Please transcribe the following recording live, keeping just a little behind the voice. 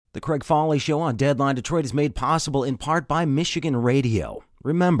The Craig Foley Show on Deadline Detroit is made possible in part by Michigan Radio.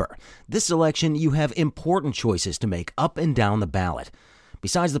 Remember, this election you have important choices to make up and down the ballot.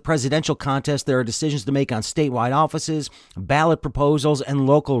 Besides the presidential contest, there are decisions to make on statewide offices, ballot proposals, and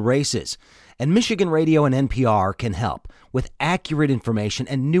local races. And Michigan Radio and NPR can help with accurate information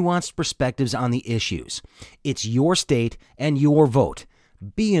and nuanced perspectives on the issues. It's your state and your vote.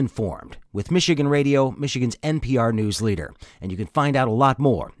 Be informed with Michigan Radio, Michigan's NPR news leader. And you can find out a lot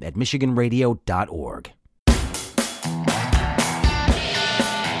more at michiganradio.org.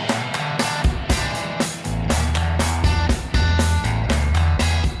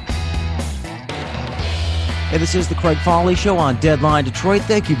 Hey, this is the Craig Foley Show on Deadline Detroit.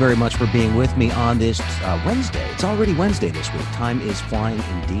 Thank you very much for being with me on this Wednesday. It's already Wednesday this week. Time is flying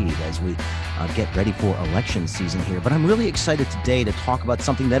indeed as we get ready for election season here. But I'm really excited today to talk about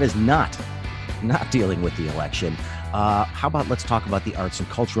something that is not dealing with the election. How about let's talk about the arts and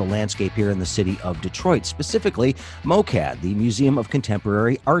cultural landscape here in the city of Detroit, specifically MOCAD, the Museum of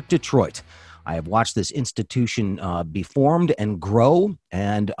Contemporary Art Detroit. I have watched this institution be formed and grow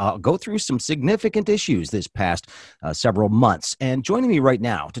and go through some significant issues this past several months. And joining me right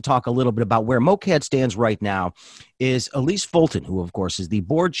now to talk a little bit about where MOCAD stands right now is Elyse Foltyn, who, of course, is the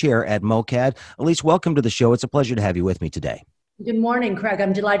board chair at MOCAD. Elyse, welcome to the show. It's a pleasure to have you with me today. Good morning, Craig.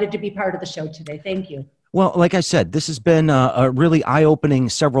 I'm delighted to be part of the show today. Thank you. Well, like I said, this has been a really eye-opening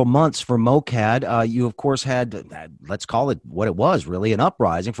several months for MOCAD. You, of course, had, let's call it what it was, really an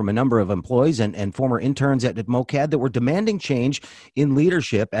uprising from a number of employees and former interns at MOCAD that were demanding change in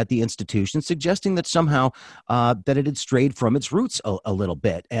leadership at the institution, suggesting that somehow that it had strayed from its roots a little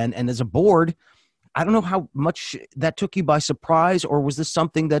bit. And as a board, I don't know how much that took you by surprise, or was this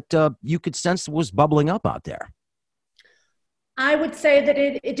something that you could sense was bubbling up out there? I would say that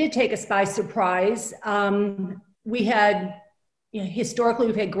it did take us by surprise. We had, historically,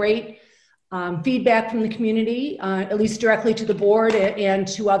 we've had great feedback from the community, at least directly to the board and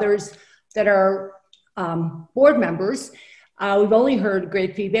to others that are board members. We've only heard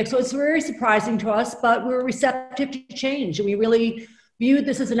great feedback, so it's very surprising to us, but we're receptive to change. And we really viewed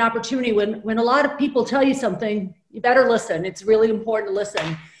this as an opportunity. When a lot of people tell you something, you better listen. It's really important to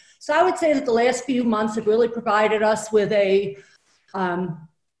listen. So I would say that the last few months have really provided us with an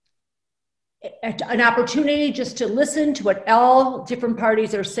opportunity just to listen to what all different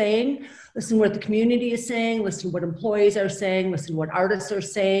parties are saying, listen to what the community is saying, listen to what employees are saying, listen to what artists are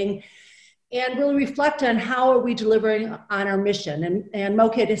saying, and really reflect on how are we delivering on our mission. And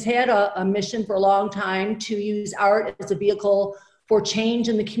MOCAD has had a mission for a long time to use art as a vehicle for change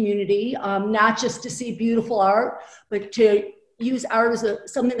in the community, not just to see beautiful art, but to use art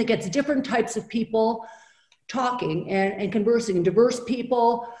as something that gets different types of people talking and conversing, diverse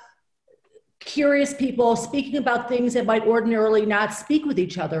people, curious people, speaking about things that might ordinarily not speak with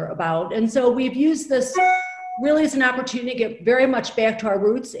each other about. And so we've used this really as an opportunity to get very much back to our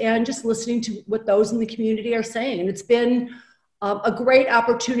roots and just listening to what those in the community are saying. And it's been a great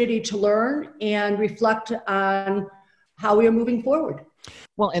opportunity to learn and reflect on how we are moving forward.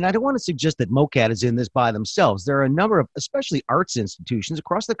 Well, and I don't want to suggest that MOCAD is in this by themselves. There are a number of, especially arts institutions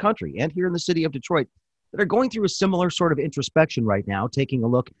across the country and here in the city of Detroit, that are going through a similar sort of introspection right now, taking a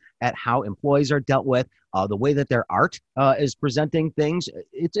look at how employees are dealt with, the way that their art is presenting things.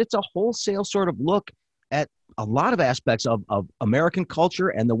 It's a wholesale sort of look at a lot of aspects of American culture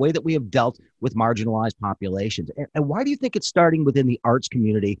and the way that we have dealt with marginalized populations. And why do you think it's starting within the arts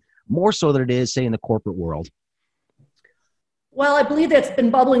community more so than it is, say, in the corporate world? Well, I believe that's been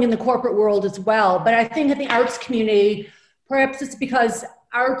bubbling in the corporate world as well. But I think in the arts community, perhaps it's because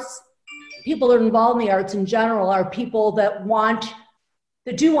people that are involved in the arts in general are people that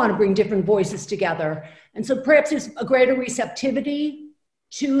do want to bring different voices together. And so perhaps there's a greater receptivity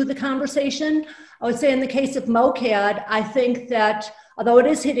to the conversation. I would say in the case of MOCAD, I think that although it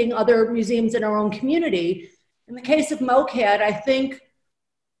is hitting other museums in our own community, in the case of MOCAD, I think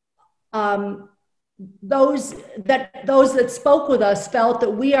those that spoke with us felt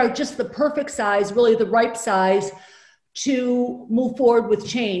that we are just the perfect size, really the ripe size to move forward with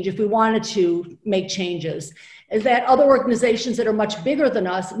change if we wanted to make changes. Is that other organizations that are much bigger than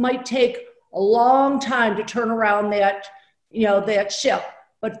us might take a long time to turn around that ship.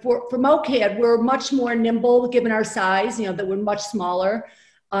 But for MOCAD, we're much more nimble given our size, that we're much smaller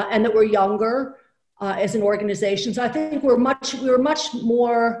and that we're younger as an organization. So I think we're much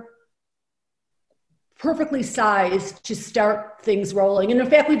more perfectly sized to start things rolling. And in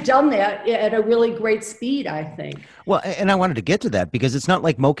fact, we've done that at a really great speed, I think. Well, and I wanted to get to that because it's not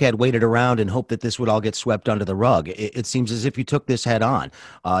like MOCAD waited around and hoped that this would all get swept under the rug. It seems as if you took this head on.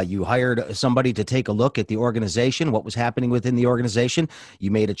 You hired somebody to take a look at the organization, what was happening within the organization.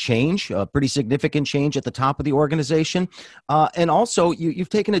 You made a change, a pretty significant change at the top of the organization. And also, you've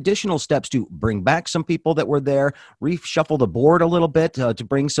taken additional steps to bring back some people that were there, reshuffle the board a little bit to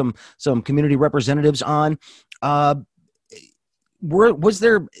bring some community representatives on. Was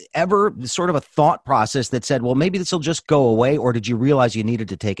there ever sort of a thought process that said, well, maybe this will just go away, or did you realize you needed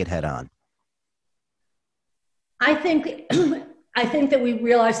to take it head on? I think that we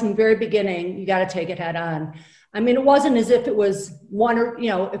realized from the very beginning, you got to take it head on. I mean, it wasn't as if it was one or,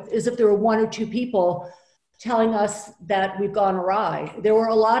 as if there were one or two people telling us that we've gone awry. There were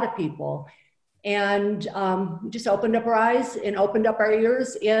a lot of people. And we just opened up our eyes and opened up our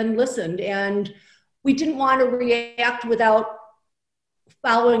ears and listened. And we didn't want to react without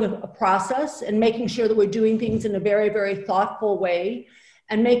following a process and making sure that we're doing things in a very, very thoughtful way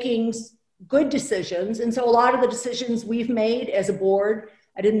and making good decisions. And so a lot of the decisions we've made as a board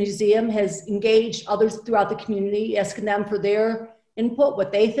at a museum has engaged others throughout the community, asking them for their input,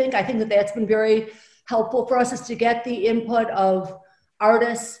 what they think. I think that that's been very helpful for us, is to get the input of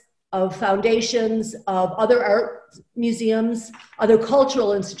artists, of foundations, of other art museums, other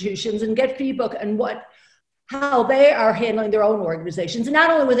cultural institutions, and get feedback on how they are handling their own organizations. And not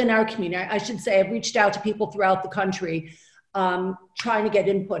only within our community, I should say, I've reached out to people throughout the country trying to get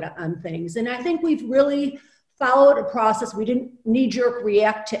input on things. And I think we've really followed a process. We didn't knee-jerk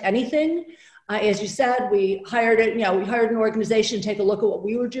react to anything. As you said, we hired an organization to take a look at what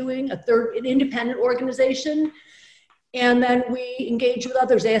we were doing, an independent organization. And then we engaged with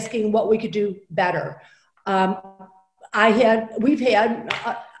others asking what we could do better.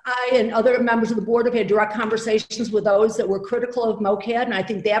 I and other members of the board have had direct conversations with those that were critical of MOCAD, and I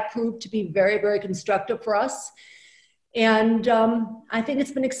think that proved to be very, very constructive for us. And I think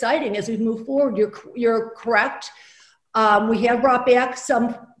it's been exciting as we move forward. You're correct. We have brought back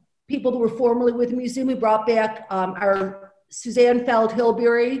some people that were formerly with the museum. We brought back our Suzanne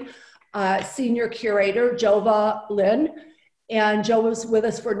Feld-Hilbury, senior curator, Jova Lynn. And Jo was with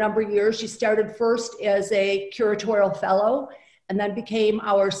us for a number of years. She started first as a curatorial fellow and then became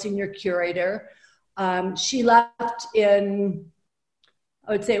our senior curator. She left in,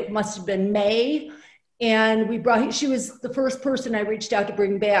 I would say it must have been May. And she was the first person I reached out to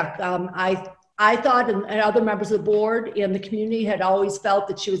bring back. I thought, and other members of the board and the community had always felt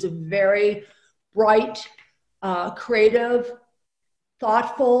that she was a very bright, creative,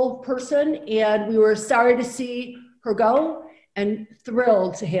 thoughtful person. And we were sorry to see her go and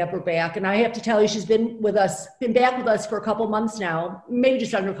thrilled to have her back. And I have to tell you, she's been back with us for a couple months now, maybe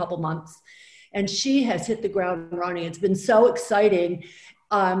just under a couple months. And she has hit the ground running. It's been so exciting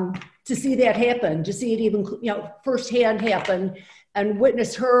to see that happen, to see it even, firsthand happen and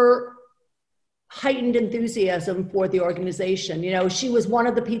witness her heightened enthusiasm for the organization. She was one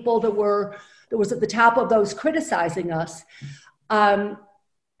of the people that was at the top of those criticizing us.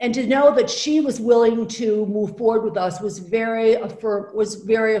 And to know that she was willing to move forward with us was very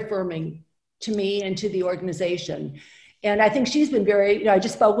affirming to me and to the organization. And I think she's been I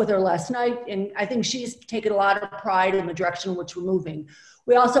just spoke with her last night, and I think she's taken a lot of pride in the direction in which we're moving.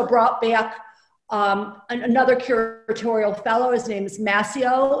 We also brought back another curatorial fellow. His name is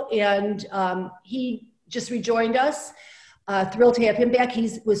Masio, and he just rejoined us. Thrilled to have him back.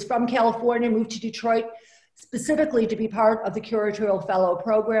 He was from California, moved to Detroit specifically to be part of the curatorial fellow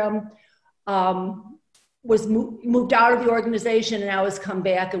program, was moved out of the organization and now has come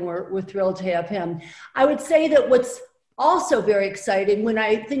back, and we're thrilled to have him. I would say that what's also very exciting when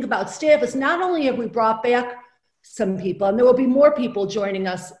I think about staff is not only have we brought back some people, and there will be more people joining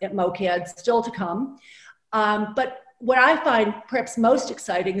us at MOCAD still to come, but what I find perhaps most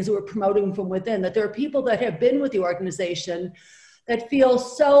exciting is that we're promoting from within, that there are people that have been with the organization that feel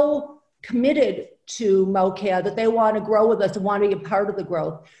so committed to MOCAD that they want to grow with us and want to be a part of the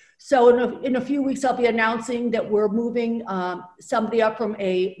growth. So in a few weeks, I'll be announcing that we're moving somebody up from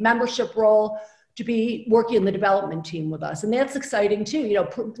a membership role to be working in the development team with us. And that's exciting too.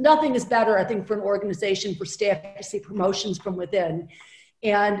 Nothing is better, I think, for an organization, for staff to see promotions from within.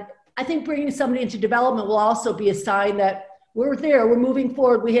 And I think bringing somebody into development will also be a sign that we're there. We're moving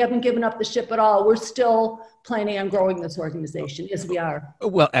forward. We haven't given up the ship at all. We're still planning on growing this organization. Yes, we are.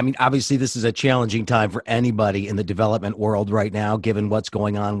 Well, I mean, obviously, this is a challenging time for anybody in the development world right now, given what's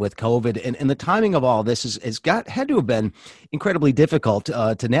going on with COVID. And the timing of all this had to have been incredibly difficult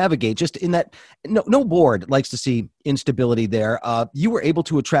to navigate, just in that no board likes to see instability there. You were able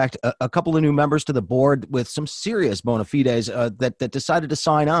to attract a couple of new members to the board with some serious bona fides that decided to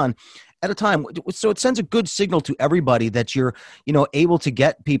sign on at a time. So it sends a good signal to everybody that you're, able to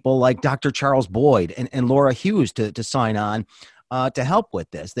get people like Dr. Charles Boyd and Laura Hughes to sign on to help with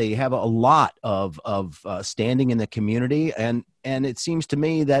this. They have a lot of standing in the community. And it seems to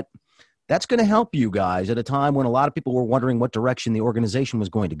me that that's going to help you guys at a time when a lot of people were wondering what direction the organization was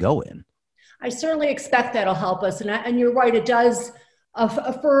going to go in. I certainly expect that'll help us. And you're right, it does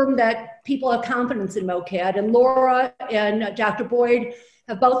affirm that people have confidence in MOCAD. And Laura and Dr. Boyd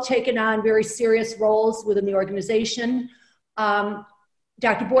have both taken on very serious roles within the organization.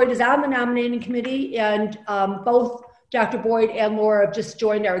 Dr. Boyd is on the nominating committee, and both Dr. Boyd and Laura have just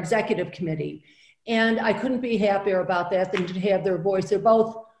joined our executive committee. And I couldn't be happier about that than to have their voice. They're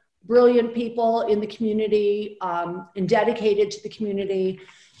both brilliant people in the community and dedicated to the community,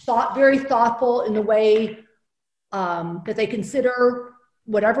 very thoughtful in the way that they consider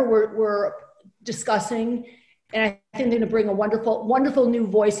whatever we're discussing. And I think they're going to bring a wonderful new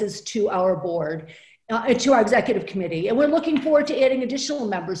voices to our board, to our executive committee. And we're looking forward to adding additional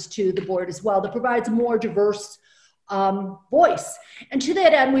members to the board as well that provides a more diverse voice. And to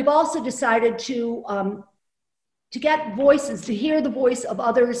that end, we've also decided to get voices, to hear the voice of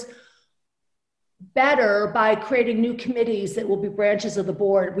others better by creating new committees that will be branches of the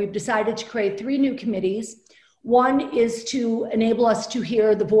board. We've decided to create 3 new committees. One is to enable us to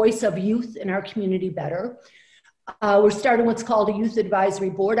hear the voice of youth in our community better. We're starting what's called a youth advisory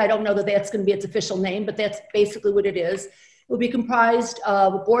board. I don't know that that's going to be its official name, but that's basically what it is. It will be comprised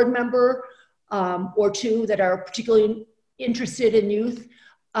of a board member or 2 that are particularly interested in youth,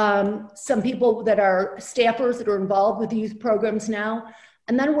 some people that are staffers that are involved with the youth programs now.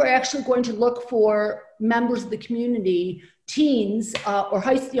 And then we're actually going to look for members of the community, teens or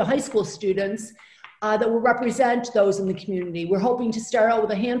high school students that will represent those in the community. We're hoping to start out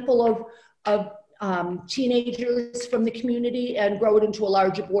with a handful of teenagers from the community and grow it into a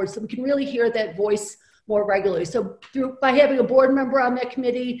larger board so we can really hear that voice more regularly. So by having a board member on that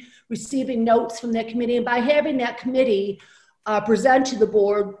committee, receiving notes from that committee, and by having that committee present to the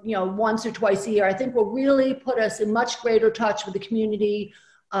board, once or twice a year, I think will really put us in much greater touch with the community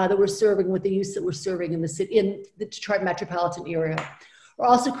that we're serving, with the youth that we're serving in the city, in the Detroit metropolitan area. We're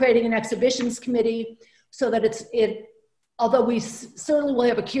also creating an exhibitions committee so that although we certainly will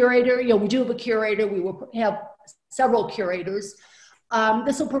have a curator, we do have a curator, we will have several curators.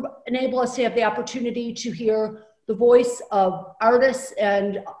 This will enable us to have the opportunity to hear the voice of artists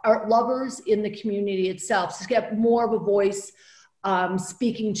and art lovers in the community itself, to get more of a voice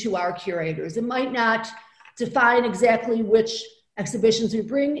speaking to our curators. It might not define exactly which exhibitions we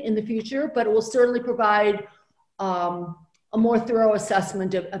bring in the future, but it will certainly provide a more thorough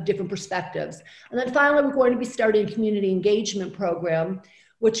assessment of different perspectives. And then finally, we're going to be starting a community engagement program,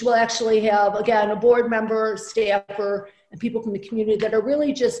 which will actually have, again, a board member, staffer, and people from the community that are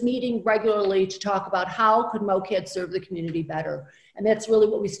really just meeting regularly to talk about how could MOCAD serve the community better. And that's really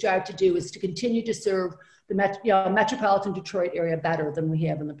what we strive to do, is to continue to serve the metropolitan Detroit area better than we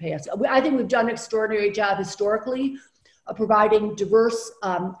have in the past. I think we've done an extraordinary job historically of providing diverse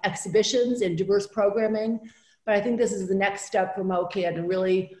exhibitions and diverse programming. But I think this is the next step for MOCAD and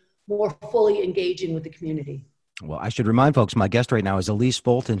really more fully engaging with the community. Well, I should remind folks, my guest right now is Elyse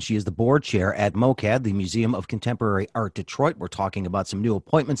Foltyn. She is the board chair at MOCAD, the Museum of Contemporary Art Detroit. We're talking about some new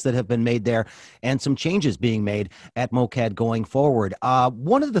appointments that have been made there and some changes being made at MOCAD going forward.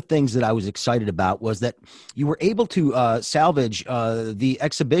 One of the things that I was excited about was that you were able to salvage the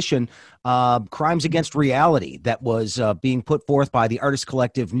exhibition Crimes Against Reality that was being put forth by the artist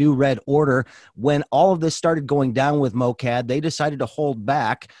collective New Red Order. When all of this started going down with MOCAD, they decided to hold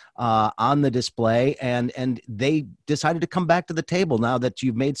back on the display, and they decided to come back to the table now that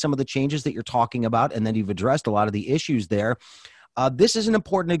you've made some of the changes that you're talking about, and then you've addressed a lot of the issues there. This is an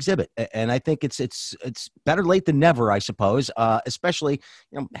important exhibit, and I think it's better late than never, I suppose, especially,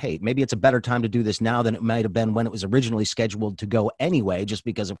 hey, maybe it's a better time to do this now than it might have been when it was originally scheduled to go anyway, just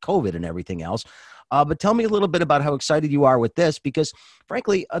because of COVID and everything else. But tell me a little bit about how excited you are with this, because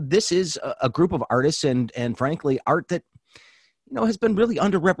frankly, this is a group of artists and frankly, art that has been really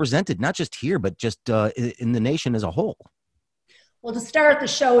underrepresented, not just here, but just in the nation as a whole. Well, to start, the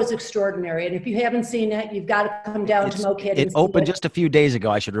show is extraordinary. And if you haven't seen it, you've got to come down to MOCAD. It opened just a few days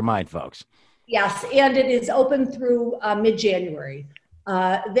ago, I should remind folks. Yes, and it is open through mid-January.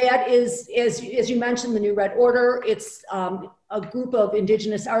 That is, as you mentioned, the New Red Order. It's a group of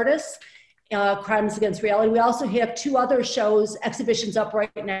Indigenous artists, Crimes Against Reality. We also have 2 other exhibitions up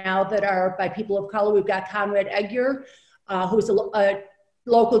right now that are by people of color. We've got Conrad Egger, who's a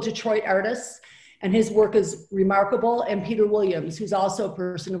local Detroit artist, and his work is remarkable, and Peter Williams, who's also a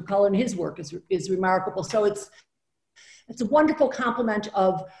person of color, and his work is remarkable. So it's a wonderful complement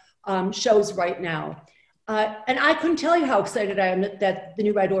of shows right now. And I couldn't tell you how excited I am that the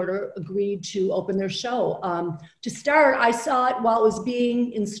New Red Order agreed to open their show. To start, I saw it while it was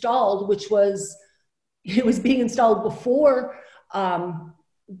being installed, it was being installed before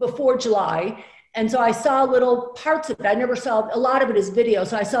July. And so I saw little parts of it. I never saw, a lot of it is video.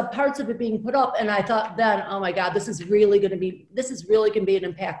 So I saw parts of it being put up, and I thought then, oh my God, this is really gonna be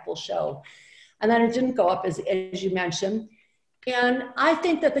an impactful show. And then it didn't go up as you mentioned. And I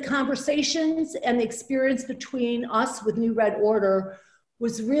think that the conversations and the experience between us with New Red Order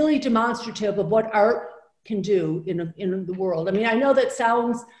was really demonstrative of what art can do in the world. I mean, I know that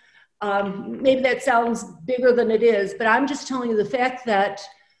sounds, maybe that sounds bigger than it is, but I'm just telling you the fact that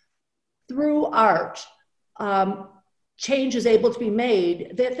through art, change is able to be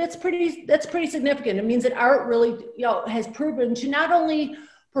made. That's pretty significant. It means that art really, has proven to not only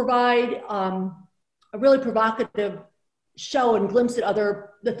provide a really provocative show and glimpse at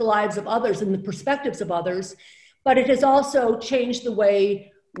the lives of others and the perspectives of others, but it has also changed the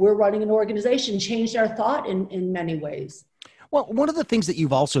way we're running an organization, changed our thought in many ways. Well, one of the things that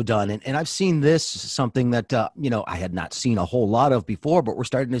you've also done, and I've seen this, something that, I had not seen a whole lot of before, but we're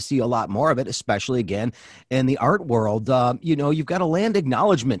starting to see a lot more of it, especially again in the art world. You've got a land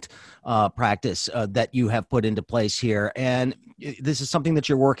acknowledgement practice that you have put into place here. And this is something that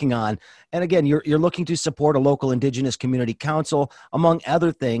you're working on. And again, you're looking to support a local Indigenous community council, among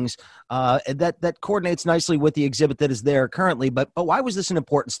other things, that coordinates nicely with the exhibit that is there currently. But why was this an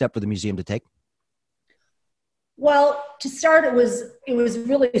important step for the museum to take? Well, to start, it was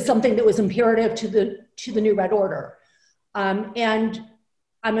really something that was imperative to the New Red Order. And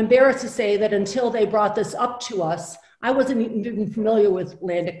I'm embarrassed to say that until they brought this up to us, I wasn't even familiar with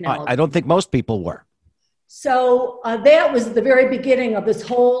land acknowledgement. I don't think most people were. So that was the very beginning of this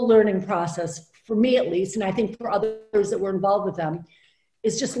whole learning process, for me at least, and I think for others that were involved with them,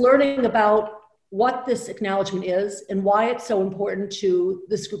 is just learning about what this acknowledgement is and why it's so important to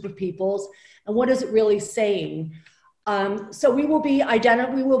this group of peoples, and what is it really saying. So we will be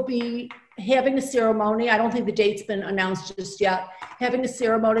having a ceremony. I don't think the date's been announced just yet. Having a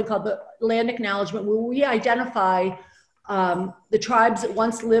ceremony called the Land Acknowledgement, where we identify the tribes that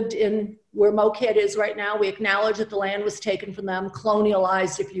once lived in where MOCAD is right now. We acknowledge that the land was taken from them,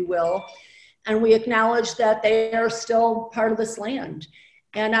 colonialized, if you will, and we acknowledge that they are still part of this land.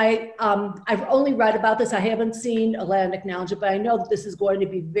 And I've only read about this. I haven't seen a land acknowledgement, but I know that this is going to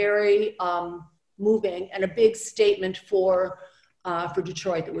be very moving and a big statement for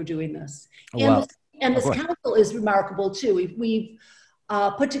Detroit that we're doing this. Wow. And this council is remarkable too. We've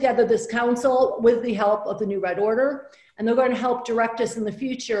put together this council with the help of the New Red Order, and they're going to help direct us in the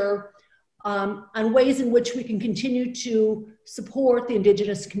future on ways in which we can continue to support the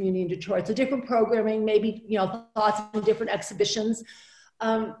Indigenous community in Detroit. So different programming, maybe thoughts on different exhibitions.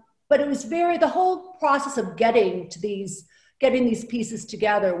 But it was the whole process of getting these pieces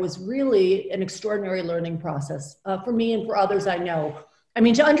together was really an extraordinary learning process for me and for others I know. I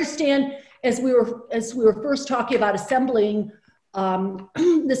mean, to understand, as we were first talking about assembling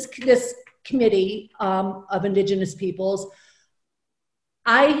this committee of Indigenous peoples,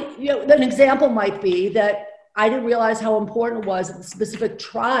 an example might be that I didn't realize how important it was that the specific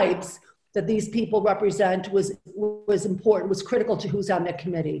tribes that these people represent was important, was critical to who's on that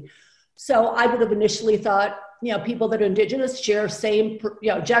committee. So I would have initially thought, people that are Indigenous share same,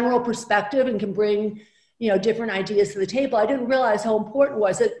 general perspective and can bring, different ideas to the table. I didn't realize how important it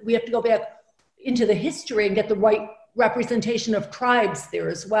was that we have to go back into the history and get the right representation of tribes there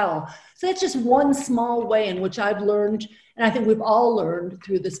as well. So that's just one small way in which I've learned, and I think we've all learned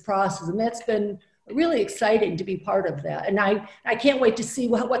through this process. And that's been really exciting to be part of that. And I can't wait to see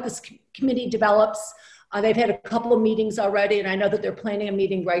what this committee develops. They've had a couple of meetings already, and I know that they're planning a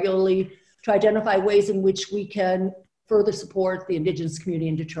meeting regularly to identify ways in which we can further support the Indigenous community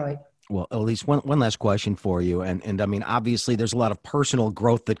in Detroit. Well, Elyse, one last question for you. And I mean, obviously there's a lot of personal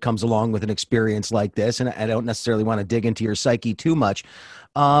growth that comes along with an experience like this. And I don't necessarily want to dig into your psyche too much.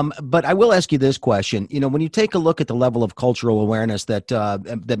 But I will ask you this question. When you take a look at the level of cultural awareness that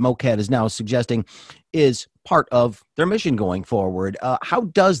MOCAD is now suggesting is part of their mission going forward, how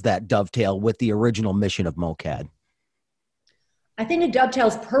does that dovetail with the original mission of MOCAD? I think it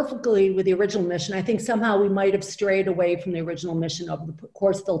dovetails perfectly with the original mission. I think somehow we might have strayed away from the original mission over the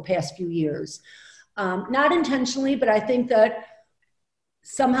course of the past few years. Not intentionally, but I think that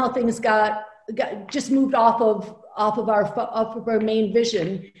somehow things got just moved off of our main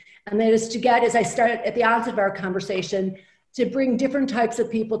vision. And that is to get, as I started at the onset of our conversation, to bring different types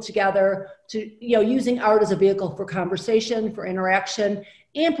of people together, to, using art as a vehicle for conversation, for interaction,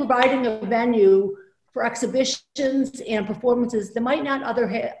 and providing a venue for exhibitions and performances that might not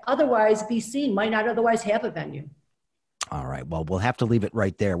otherwise be seen, might not otherwise have a venue. All right. Well, we'll have to leave it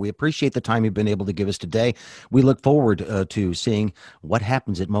right there. We appreciate the time you've been able to give us today. We look forward to seeing what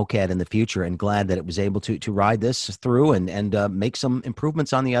happens at MOCAD in the future, and glad that it was able to ride this through and make some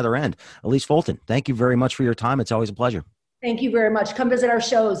improvements on the other end. Elyse Foltyn, thank you very much for your time. It's always a pleasure. Thank you very much. Come visit our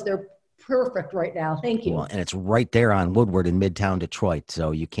shows. They're perfect right now. Thank you. Well, and it's right there on Woodward in Midtown Detroit,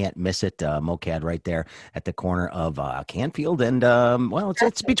 so you can't miss it. MOCAD right there at the corner of Canfield and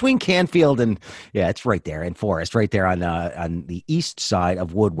it's between Canfield and it's right there in Forest, right there on the east side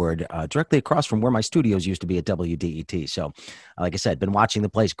of Woodward, directly across from where my studios used to be at WDET. So, like I said, been watching the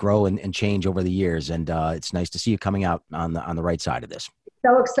place grow and change over the years, and it's nice to see you coming out on the right side of this.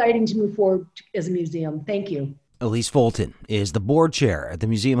 So exciting to move forward as a museum. Thank you. Elyse Foltyn is the board chair at the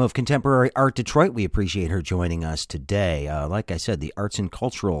Museum of Contemporary Art Detroit. We appreciate her joining us today. Like I said, the arts and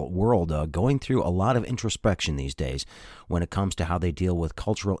cultural world going through a lot of introspection these days when it comes to how they deal with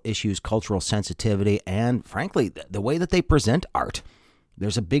cultural issues, cultural sensitivity, and frankly, the way that they present art.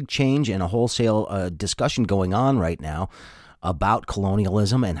 There's a big change and a wholesale discussion going on right now about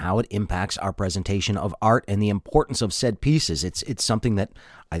colonialism and how it impacts our presentation of art and the importance of said pieces. It's something that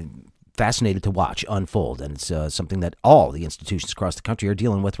I'm fascinated to watch unfold, and it's something that all the institutions across the country are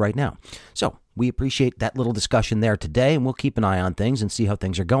dealing with right now. So we appreciate that little discussion there today, and we'll keep an eye on things and see how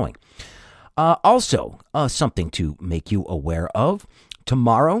things are going. Also, something to make you aware of.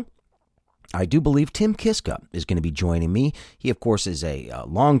 Tomorrow, I do believe Tim Kiska is going to be joining me. He, of course, is a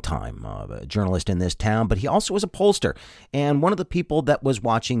longtime journalist in this town, but he also is a pollster, and one of the people that was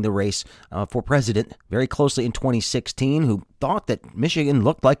watching the race for president very closely in 2016, who thought that Michigan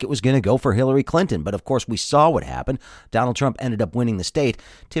looked like it was going to go for Hillary Clinton. But, of course, we saw what happened. Donald Trump ended up winning the state.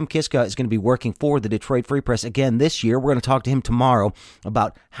 Tim Kiska is going to be working for the Detroit Free Press again this year. We're going to talk to him tomorrow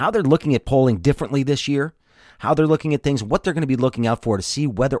about how they're looking at polling differently this year, how they're looking at things, what they're going to be looking out for to see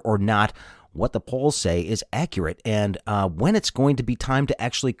whether or not what the polls say is accurate, and when it's going to be time to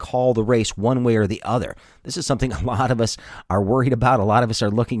actually call the race one way or the other. This is something a lot of us are worried about. A lot of us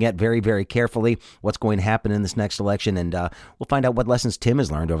are looking at very, very carefully what's going to happen in this next election, and we'll find out what lessons Tim has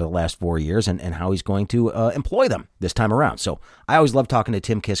learned over the last 4 years and how he's going to employ them this time around. So I always love talking to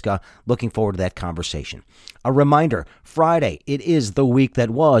Tim Kiska. Looking forward to that conversation. A reminder, Friday, it is the week that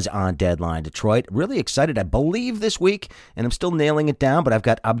was on Deadline Detroit. Really excited, I believe, this week, and I'm still nailing it down, but I've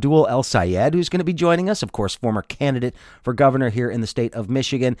got Abdul El Sayed, who's going to be joining us, of course, former candidate for governor here in the state of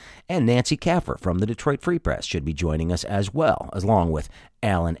Michigan, and Nancy Kaffer from the Detroit Free Press should be joining us as well, along with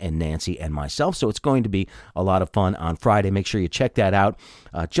Alan and Nancy and myself. So it's going to be a lot of fun on Friday. Make sure you check that out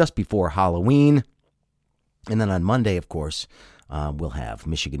just before Halloween. And then on Monday, of course, we'll have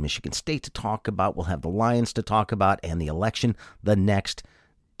Michigan State to talk about. We'll have the Lions to talk about, and the election the next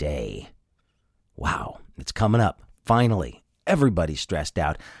day. Wow, it's coming up. Finally, everybody's stressed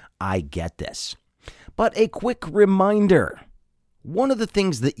out. I get this. But a quick reminder, one of the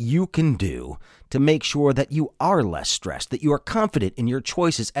things that you can do to make sure that you are less stressed, that you are confident in your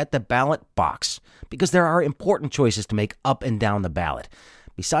choices at the ballot box, because there are important choices to make up and down the ballot.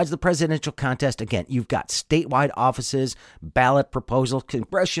 Besides the presidential contest, again, you've got statewide offices, ballot proposals,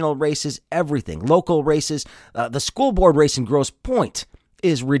 congressional races, everything, local races. The school board race in Grosse Pointe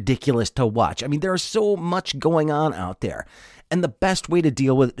is ridiculous to watch. I mean, there's so much going on out there. And the best way to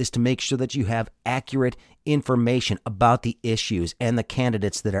deal with it is to make sure that you have accurate information about the issues and the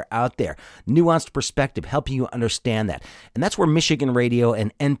candidates that are out there. Nuanced perspective, helping you understand that. And that's where Michigan Radio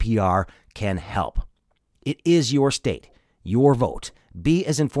and NPR can help. It is your state, your vote. Be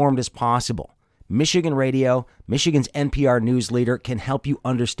as informed as possible. Michigan Radio, Michigan's NPR news leader, can help you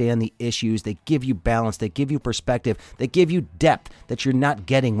understand the issues. They give you balance. They give you perspective. They give you depth that you're not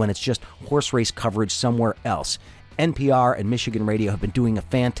getting when it's just horse race coverage somewhere else. NPR and Michigan Radio have been doing a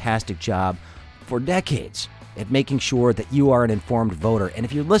fantastic job for decades at making sure that you are an informed voter. And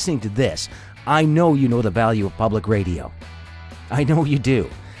if you're listening to this, I know you know the value of public radio. I know you do.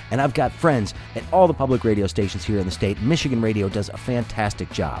 And I've got friends at all the public radio stations here in the state. Michigan Radio does a fantastic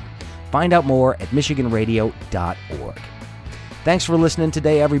job. Find out more at michiganradio.org. Thanks for listening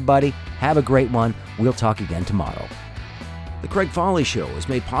today, everybody. Have a great one. We'll talk again tomorrow. The Craig Foley Show is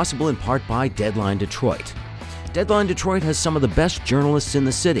made possible in part by Deadline Detroit. Deadline Detroit has some of the best journalists in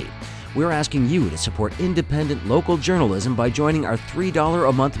the city. We're asking you to support independent local journalism by joining our $3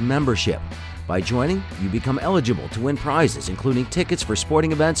 a month membership. By joining, you become eligible to win prizes, including tickets for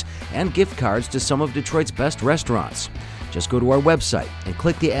sporting events and gift cards to some of Detroit's best restaurants. Just go to our website and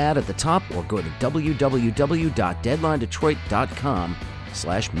click the ad at the top or go to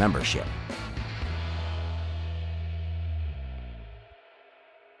www.deadlinedetroit.com/membership.